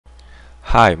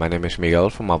Hi, my name is Miguel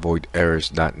from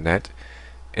AvoidErrors.net.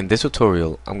 In this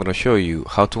tutorial, I'm going to show you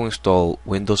how to install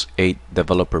Windows 8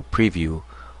 Developer Preview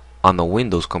on a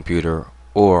Windows computer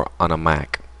or on a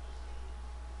Mac.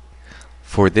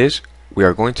 For this, we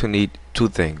are going to need two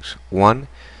things. One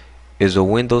is a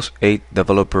Windows 8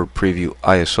 Developer Preview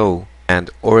ISO and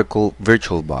Oracle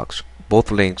VirtualBox.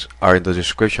 Both links are in the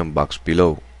description box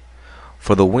below.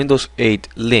 For the Windows 8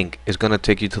 link is going to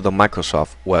take you to the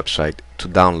Microsoft website to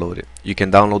download it. You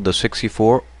can download the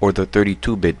 64 or the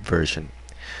 32-bit version.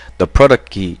 The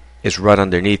product key is right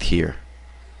underneath here.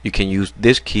 You can use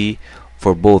this key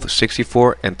for both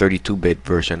 64 and 32-bit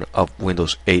version of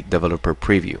Windows 8 Developer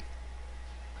Preview.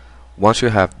 Once you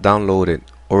have downloaded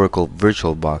Oracle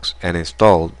VirtualBox and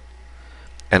installed,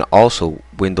 and also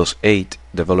Windows 8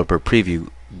 Developer Preview,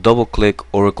 double-click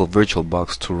Oracle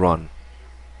VirtualBox to run.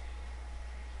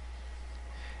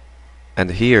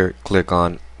 And here click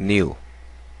on New.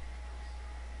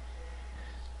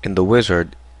 In the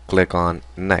wizard, click on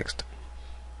Next.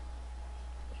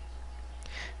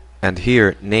 And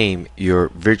here name your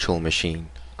virtual machine.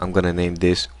 I'm going to name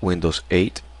this Windows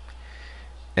 8,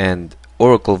 and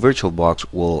Oracle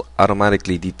VirtualBox will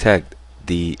automatically detect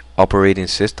the operating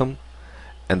system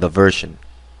and the version.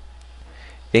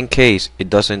 In case it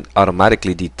doesn't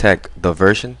automatically detect the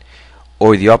version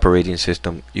or the operating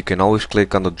system, you can always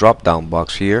click on the drop down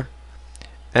box here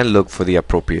and look for the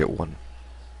appropriate one,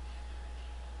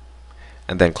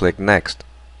 and then click Next.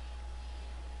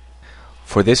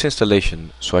 For this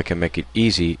installation, so I can make it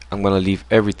easy, I'm going to leave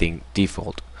everything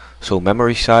default. So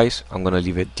memory size, I'm going to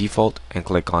leave it default and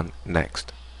click on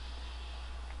Next.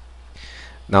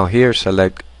 Now here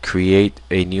select Create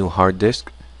a new hard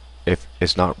disk if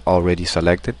it's not already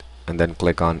selected, and then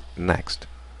click on Next.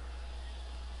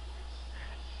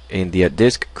 In the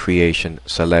disk creation,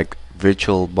 select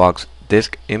VirtualBox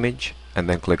disk image and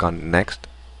then click on Next.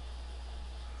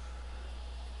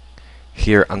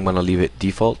 Here I'm going to leave it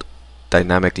default,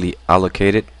 dynamically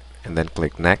allocated, and then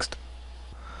click Next.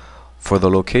 For the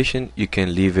location, you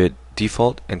can leave it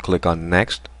default and click on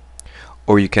Next,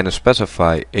 or you can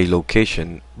specify a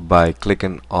location by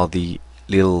clicking on the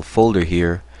little folder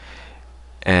here,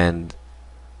 and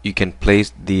you can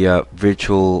place the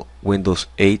virtual Windows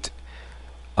 8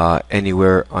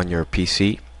 anywhere on your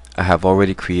PC. I have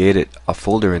already created a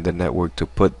folder in the network to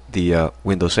put the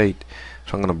Windows 8,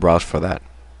 so I'm going to browse for that.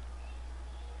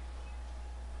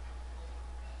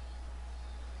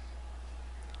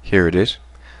 Here it is.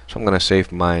 So I'm going to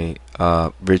save my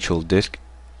virtual disk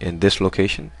in this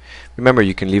location. Remember,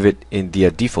 you can leave it in the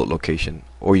default location,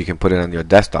 or you can put it on your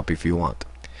desktop if you want.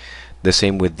 The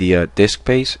same with the disk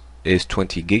space is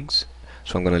 20 gigs,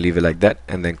 so I'm going to leave it like that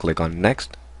and then click on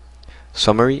Next.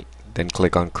 Summary, then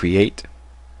click on Create.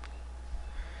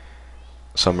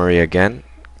 Summary again,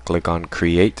 click on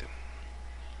Create.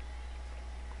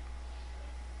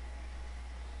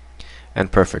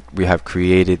 And perfect, we have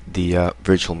created the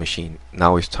virtual machine.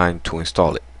 Now it's time to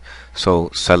install it.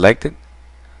 So select it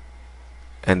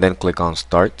and then click on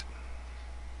Start.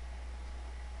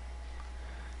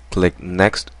 Click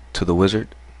Next to the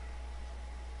wizard,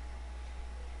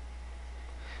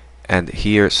 and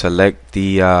here select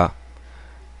the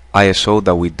ISO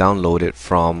that we downloaded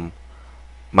from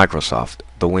Microsoft,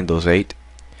 the Windows 8.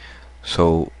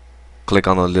 So click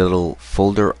on the little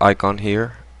folder icon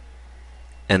here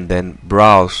and then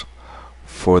browse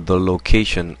for the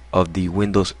location of the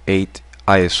Windows 8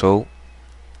 ISO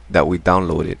that we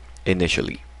downloaded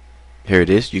initially. Here it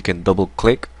is. You can double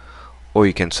click or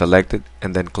you can select it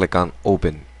and then click on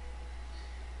Open,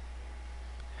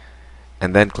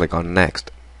 and then click on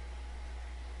Next.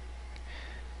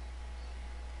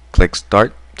 Click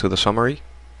Start to the summary,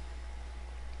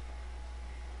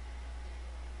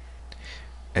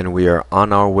 and we are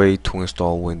on our way to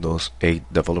install Windows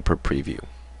 8 Developer Preview.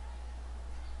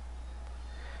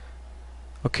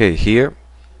 Okay, here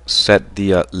set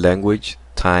the language,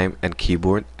 time, and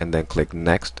keyboard, and then click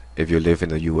Next. If you live in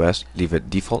the US, leave it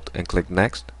default and click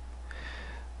Next.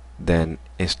 Then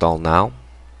Install Now.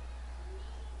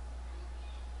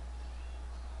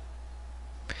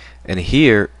 And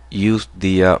here use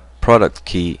the product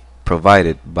key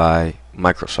provided by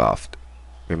Microsoft,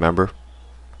 remember?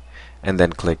 And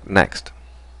then click Next.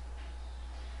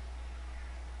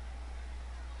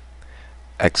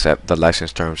 Accept the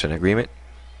license terms and agreement.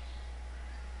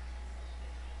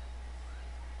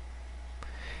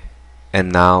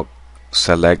 And now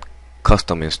select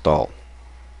Custom Install.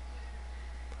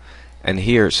 And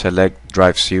here select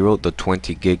Drive 0, the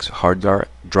 20 gigs hard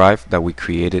drive that we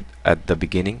created at the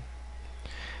beginning,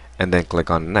 and then click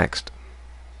on Next.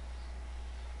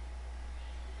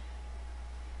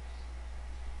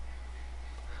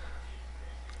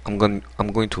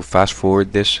 I'm going to fast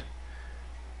forward this.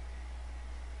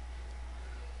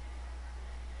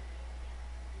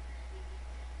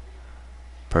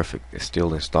 Perfect, it's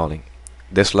still installing.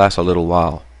 This lasts a little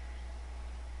while.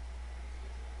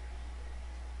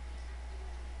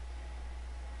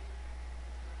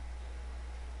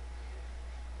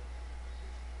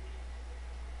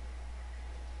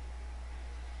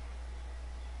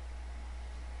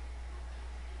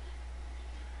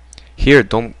 Here,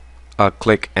 don't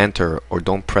click enter or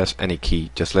don't press any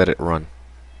key, just let it run.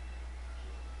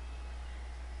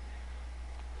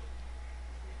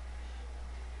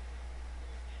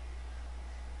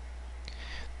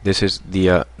 This is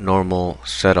the normal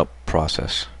setup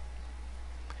process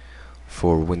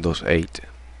for Windows 8.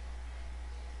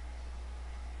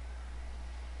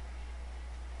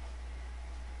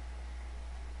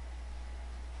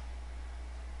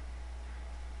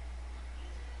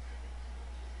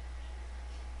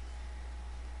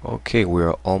 Okay,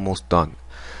 we're almost done.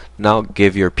 Now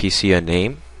give your PC a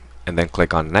name and then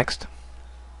click on next.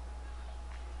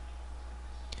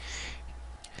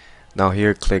 Now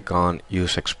here click on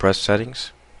use express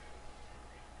settings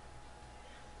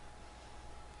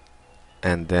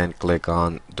and then click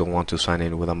on don't want to sign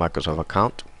in with a Microsoft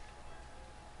account.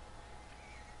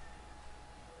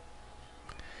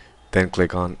 Then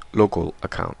click on local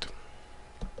account.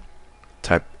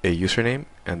 Type a username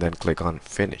and then click on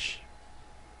finish.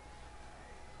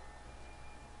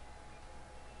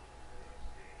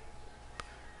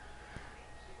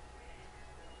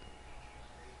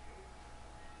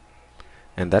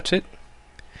 And that's it.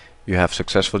 You have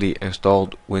successfully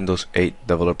installed Windows 8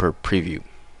 Developer Preview.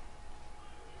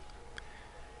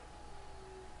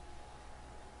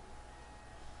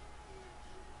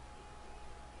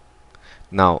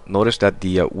 Now notice that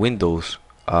the Windows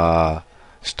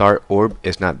start orb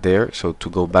is not there, so to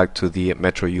go back to the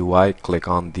Metro UI, click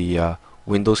on the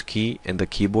Windows key in the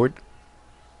keyboard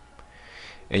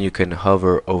and you can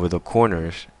hover over the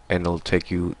corners and it'll take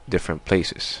you different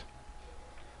places.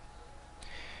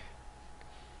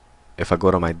 If I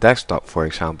go to my desktop, for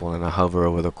example, and I hover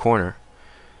over the corner,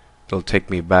 it'll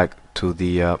take me back to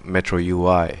the Metro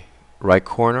UI. Right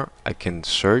corner, I can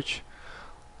search,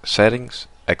 settings,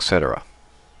 etc.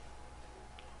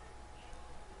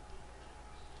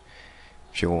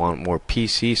 If you want more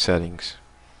PC settings,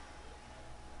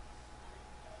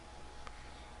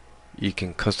 you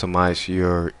can customize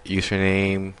your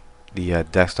username, the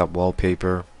desktop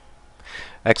wallpaper,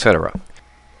 etc.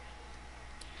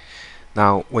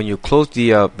 Now, when you close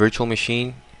the virtual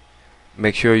machine,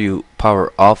 make sure you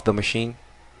power off the machine.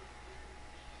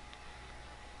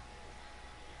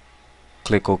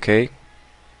 Click OK.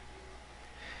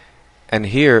 And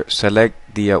here,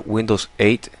 select the Windows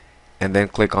 8 and then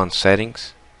click on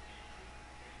Settings.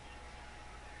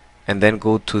 And then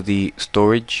go to the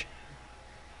Storage.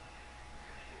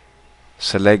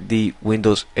 Select the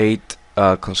Windows 8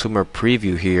 Consumer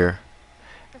Preview here.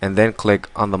 And then click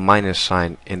on the minus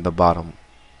sign in the bottom.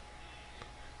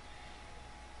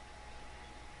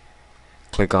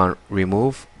 Click on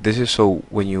remove. This is so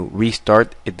when you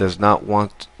restart, it does not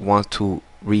want to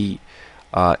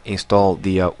install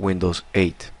the Windows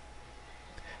 8.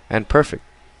 And perfect.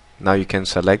 Now you can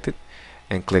select it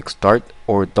and click start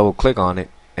or double click on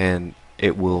it and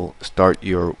it will start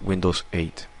your Windows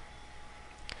 8.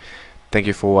 Thank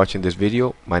you for watching this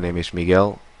video. My name is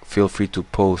Miguel. Feel free to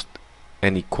post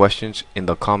any questions in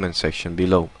the comment section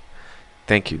below.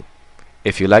 Thank you.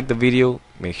 If you like the video,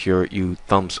 make sure you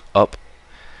thumbs up.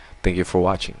 Thank you for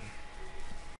watching.